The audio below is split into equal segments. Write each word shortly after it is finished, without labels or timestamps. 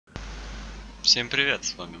Всем привет,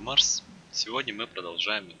 с вами Марс. Сегодня мы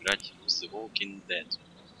продолжаем играть в The Walking Dead.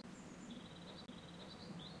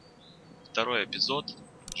 Второй эпизод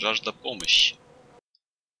 «Жажда помощи».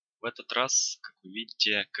 В этот раз, как вы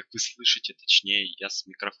видите, как вы слышите, точнее, я с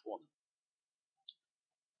микрофоном.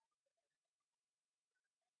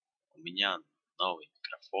 У меня новый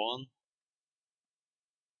микрофон.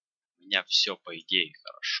 У меня все по идее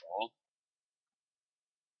хорошо.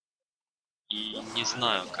 И не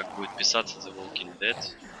знаю, как будет писаться The Walking Dead.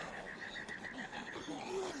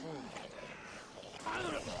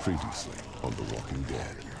 Previously on The Walking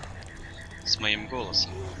Dead. С моим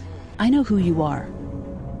голосом. I know who you are.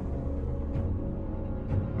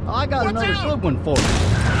 I got another good one for you.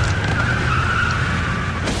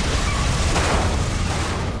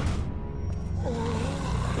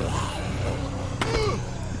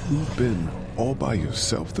 You've been all by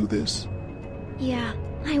yourself through this? Yeah,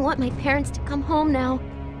 I want my parents to come home now.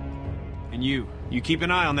 And you keep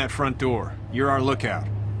an eye on that front door. You're our lookout.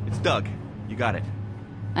 It's Doug. You got it.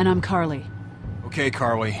 And I'm Carly. Okay,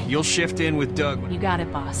 Carly, you'll shift in with Doug. You got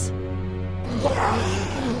it, boss.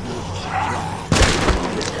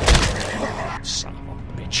 Son of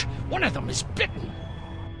a bitch. One of them is bitten.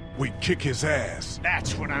 We kick his ass.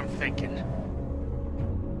 That's what I'm thinking.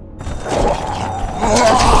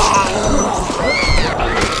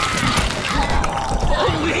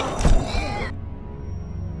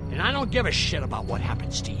 And I don't give a shit about what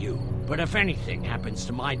happens to you. But if anything happens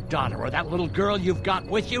to my daughter or that little girl you've got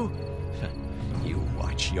with you, you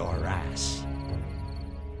watch your ass.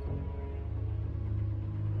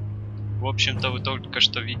 В общем-то, вы только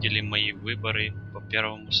что видели мои выборы по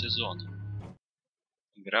первому сезону.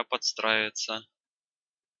 Игра подстраивается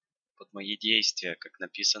под мои действия, как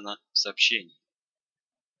написано в сообщении.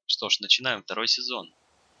 Что ж, начинаем второй сезон.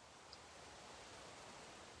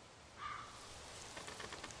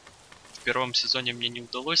 В первом сезоне мне не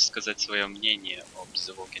удалось сказать свое мнение об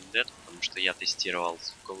The Walking Dead, потому что я тестировал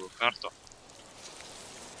звуковую карту.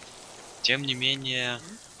 Тем не менее,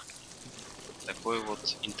 такой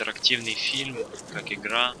вот интерактивный фильм, как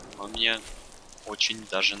игра, он мне очень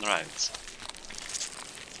даже нравится.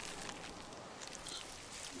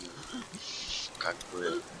 Как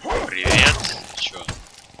бы, привет, чё?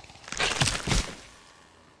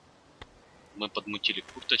 Мы подмутили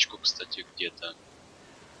курточку, кстати, где-то.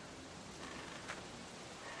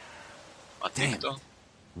 А ты кто?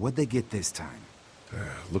 What'd they get this time?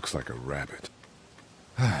 Looks like a rabbit.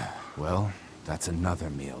 Well, that's another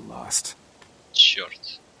meal lost.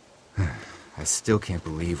 Черт. I still can't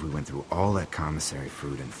believe we went through all that commissary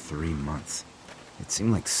food in 3 months. It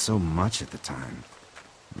seemed like so much at the time.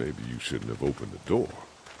 Maybe you shouldn't have opened the door.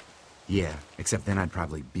 Yeah, except then I'd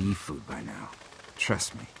probably be food by now.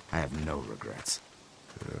 Trust me, I have no regrets.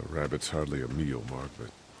 Rabbit's hardly a meal, Mark, but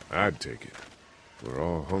I'd take it. We're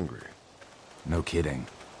all hungry. No kidding.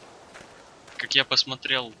 Как я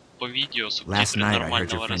посмотрел по видео, Last субтитры night I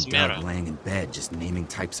heard your нормального friend размера. Doug laying in bed just naming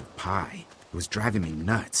types of pie. It was driving me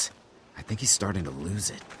nuts. I think he's starting to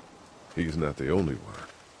lose it. He's not the only one.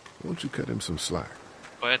 Won't you cut him some slack?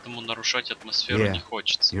 Поэтому нарушать атмосферу не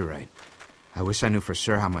хочется. You're right. I wish I knew for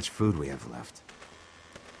sure how much food we have left.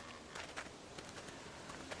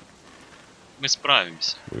 Мы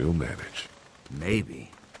справимся. We'll manage.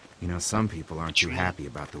 Maybe. You know, some people aren't too happy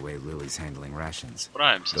about the way Lily's handling rations.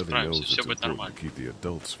 Справимся, Letty справимся, knows все it's будет important нормально. to keep the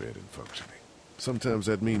adults fed and functioning. Sometimes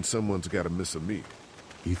that means someone's got to miss a meal.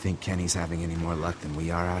 You think Kenny's having any more luck than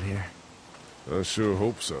we are out here? I sure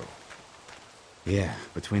hope so. Yeah,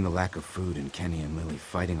 between the lack of food and Kenny and Lily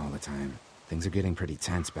fighting all the time, things are getting pretty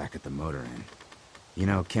tense back at the motor inn. You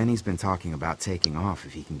know, Kenny's been talking about taking off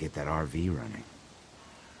if he can get that RV running.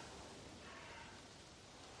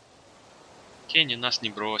 Кенни нас не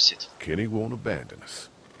бросит. Kenny won't abandon us.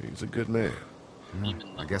 He's a good man.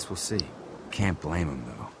 I guess we'll see. Can't blame him,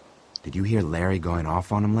 though. Did you hear Larry going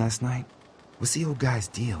off on him last night? What's the old guy's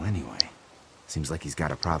deal, anyway? Seems like he's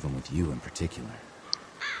got a problem with you in particular.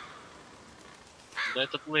 Да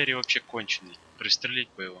этот Лэри вообще конченый. Пристрелить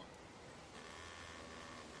бы его.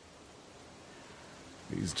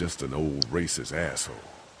 He's just an old racist asshole.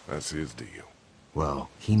 That's his deal. Well,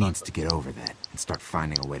 he needs to get over that and start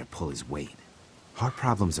finding a way to pull his weight. Heart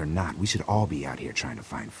problems or not, we should all be out here trying to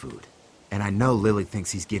find food. And I know Lily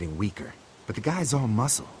thinks he's getting weaker, but the guy's all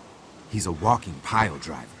muscle. He's a walking pile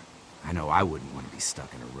driver. I know I wouldn't want to be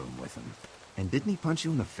stuck in a room with him. And didn't he punch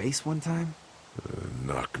you in the face one time?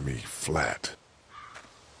 Knock me flat.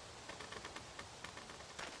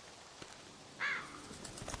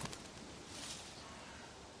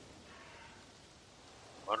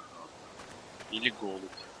 Баран. Или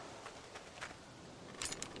голубь.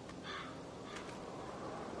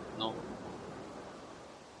 Ну,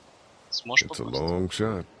 Сможешь It's a попасть? long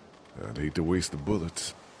shot. I'd hate to waste the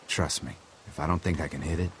bullets. Trust me, if I don't think I can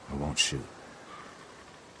hit it, I won't shoot.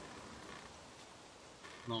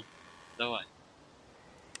 Ну, давай.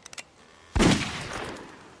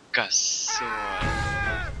 Косой.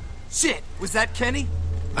 Shit! Was that Kenny?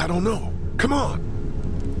 I don't know. Come on.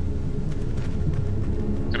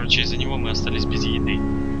 Короче, из-за него мы остались без еды.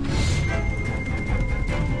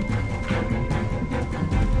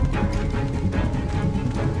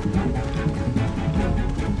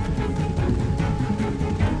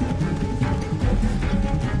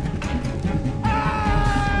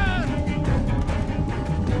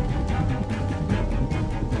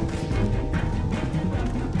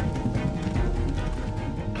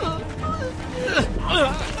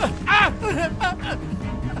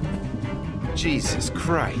 Jesus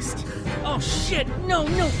Christ. Oh shit! No,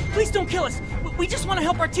 no! Please don't kill us! We just want to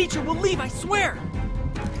help our teacher. We'll leave, I swear!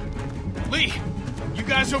 Lee, you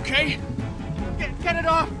guys okay? Get it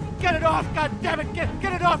off! Get it off! God damn it!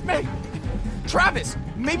 Get it off me! Travis!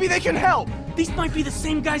 Maybe they can help! These might be the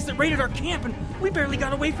same guys that raided our camp, and we barely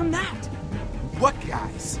got away from that. What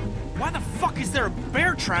guys? Why the fuck is there a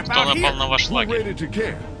bear trap Кто out напал here? на ваш Who лагерь? raided your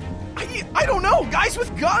camp? I don't know! Guys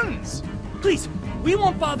with guns! Please, we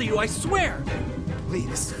won't bother you, I swear! Lee,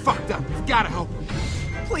 this is fucked up. You've gotta help me.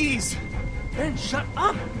 Please! Ben, shut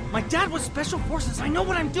up! My dad was Special Forces, I know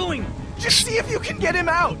what I'm doing! Just see if you can get him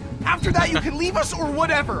out! After that you can leave us or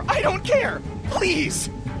whatever! I don't care! Please!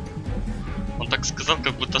 Он так сказал,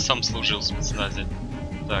 как будто сам служил в спецназе.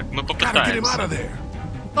 Так, мы Gotta get him out попытаемся. of there.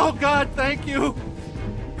 Oh God, thank you!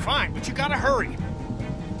 Fine, but you gotta hurry.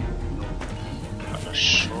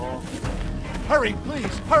 Хорошо. Hurry,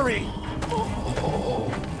 please, hurry!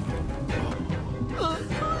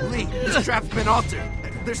 Lee, this trap's been altered.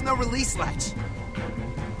 There's no release latch.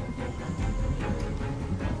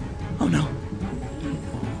 Oh no.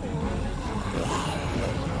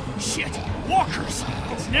 Shit, walkers!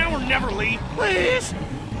 It's now or never, Lee. Please!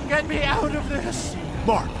 Get me out of this!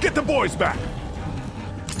 Mark, get the boys back.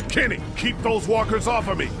 Kenny, keep those walkers off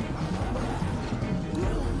of me.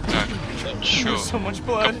 Так, чё? So much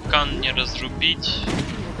blood. Капкан не разрубить.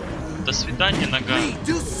 До свидания, нога. Lee,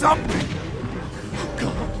 do something!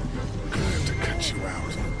 Gonna have to cut you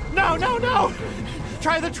out. No, no, no!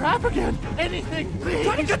 Try the trap again! Anything, please!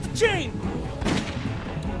 Try to cut the chain!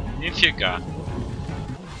 Нифига.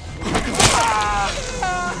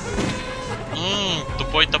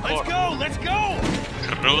 Тупой топор. Let's go, let's go!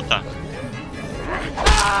 Круто.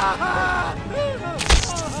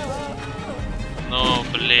 Ну,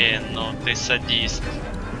 блин, ну ты садист.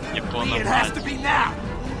 Япона, Lee, it has to be now!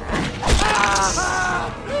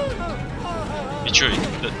 И чё,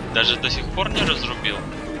 даже до сих пор не разрубил?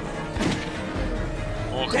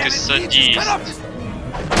 Ох Damn ты it, Lee, just садист. cut off this...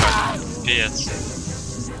 Пец.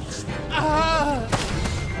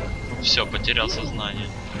 Все, потерял сознание.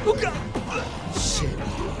 Shit.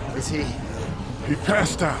 Is he... He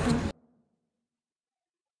passed out.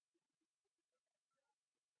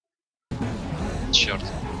 Черт.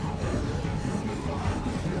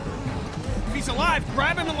 If he's alive,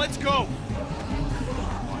 grab him and let's go!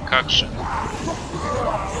 Как же?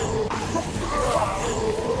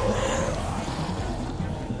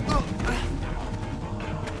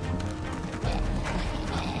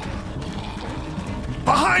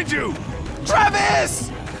 Behind you!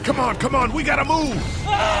 Travis! Come on, we gotta move!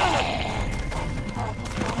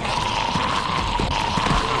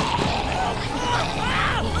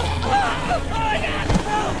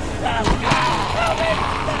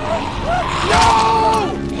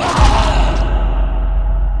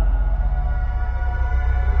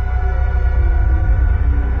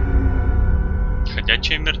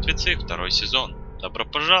 Ходячие мертвецы, второй сезон. Добро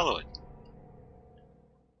пожаловать.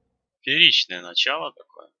 Фееричное начало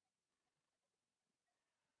такое.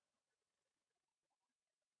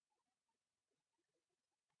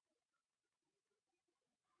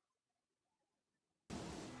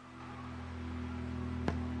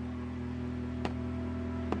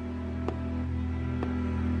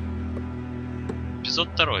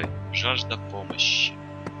 Эпизод 2. Жажда помощи.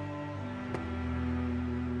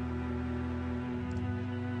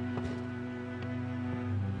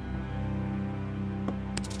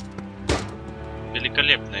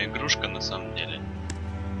 Великолепная игрушка на самом деле.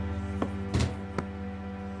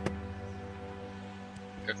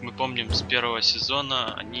 Как мы помним с первого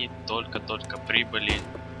сезона, они только-только прибыли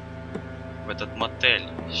в этот мотель.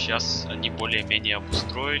 Сейчас они более-менее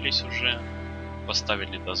обустроились уже,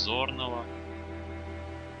 поставили дозорного.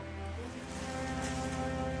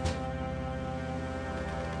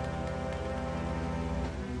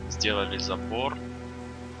 Сделали забор.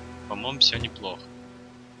 По-моему, все неплохо.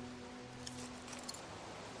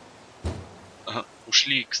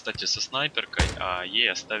 Ушли, кстати, со снайперкой, а ей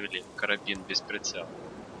оставили карабин без прицела.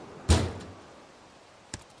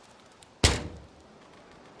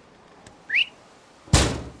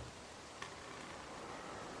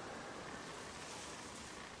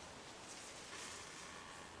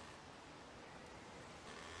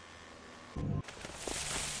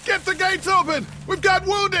 Get the gates open! We've got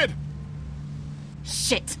wounded!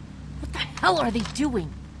 Shit! What the hell are they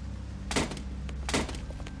doing?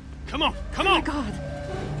 Come on, come on! God.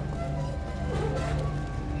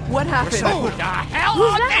 What happened? Who the hell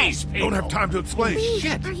Who's are that? these people? Don't have time to explain.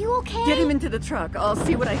 Shit! Are you okay? Get him into the truck. I'll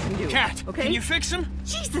see what I can do. Cat, okay? can you fix him?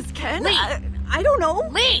 Jesus, Ken. Lee. I don't know.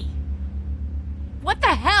 Lee! What the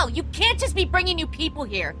hell? You can't just be bringing new people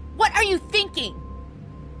here. What are you thinking?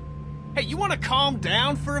 Hey, you want to calm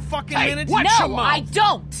down for a fucking Hey, minute? what? No, I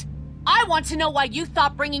don't! I want to know why you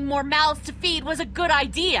thought bringing more mouths to feed was a good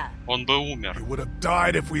idea. Он бы умер. He would have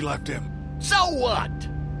died if we left him. So what?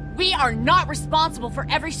 We are not responsible for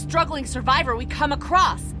every struggling survivor we come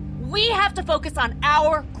across. We have to focus on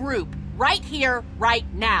our group, right here, right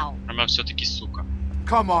now. Она все-таки сука.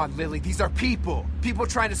 Come on, Lily. These are people. People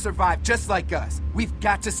trying to survive just like us. We've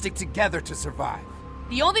got to stick together to survive.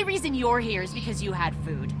 The only reason you're here is because you had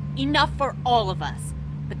food. Enough for all of us.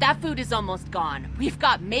 But that food is almost gone. We've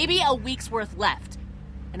got maybe a week's worth left.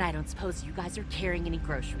 And I don't suppose you guys are carrying any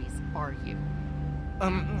groceries, are you?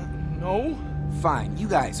 No? Fine, you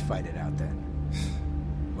guys fight it out then.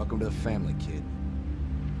 Welcome to the family, kid.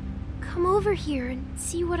 Come over here and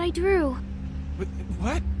see what I drew.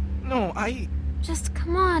 What? No, Just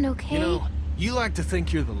come on, okay? You know, you like to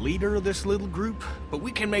think you're the leader of this little group, but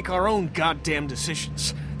we can make our own goddamn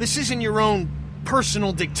decisions. This isn't your own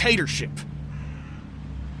personal dictatorship.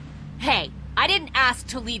 Hey, I didn't ask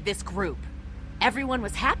to lead this group. Everyone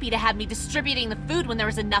was happy to have me distributing the food when there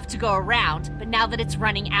was enough to go around, but now that it's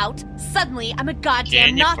running out, suddenly I'm a goddamn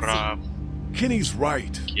Kenny Nazi. прав. Kenny's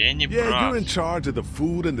right. Kenny Yeah, прав. you're in charge of the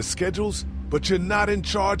food and the schedules, but you're not in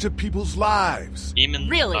charge of people's lives. Именно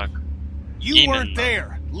Really? так. You Именно. weren't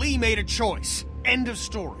there. Lee made a choice. End of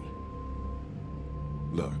story.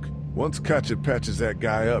 Look, once Katya patches that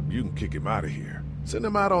guy up, you can kick him out of here. Send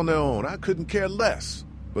them out on their own. I couldn't care less.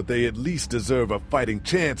 But they at least deserve a fighting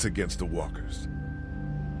chance against the walkers.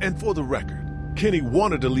 And for the record, Kenny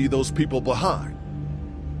wanted to leave those people behind.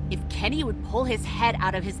 If Kenny would pull his head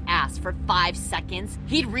out of his ass for 5 seconds,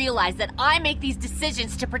 he'd realize that I make these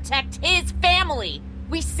decisions to protect his family.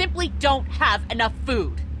 We simply don't have enough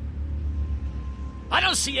food. I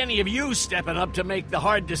don't see any of you stepping up to make the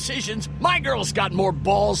hard decisions. My girl's got more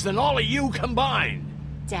balls than all of you combined.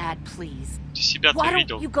 Dad, please. Ты себя-то Why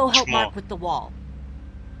видел? don't you go help Чмо. Mark with the wall?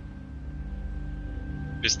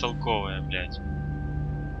 Бестолковая, блядь.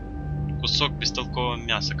 Кусок бестолкового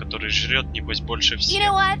мяса, который жрет, небось, больше всех. You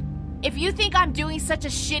know what? If you think I'm doing such a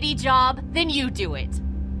shitty job, then you do it.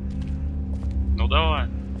 Ну давай.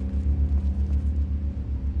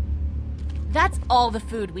 That's all the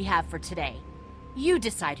food we have for today. You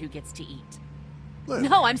decide who gets to eat. Lily,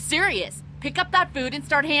 No, I'm serious. Pick up that food and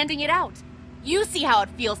start handing it out. You see how it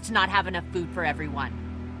feels to not have enough food for everyone.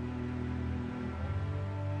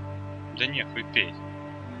 Да нехуй петь.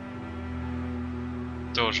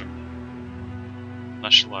 Тоже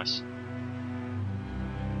нашлась.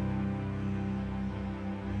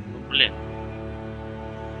 Ну блин.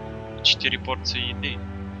 4 порции еды.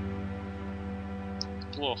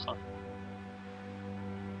 Плохо.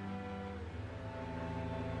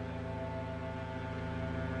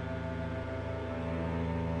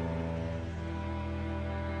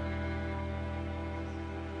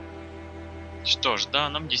 Что ж, да,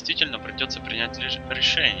 нам действительно придется принять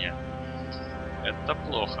решение. Это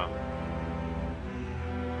плохо.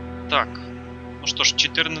 Так, ну что ж,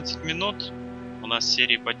 14 минут. У нас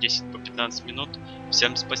серии по 10, по 15 минут.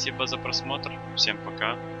 Всем спасибо за просмотр. Всем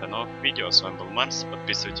пока. До новых видео. С вами был Марс.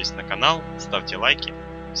 Подписывайтесь на канал, ставьте лайки.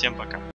 Всем пока.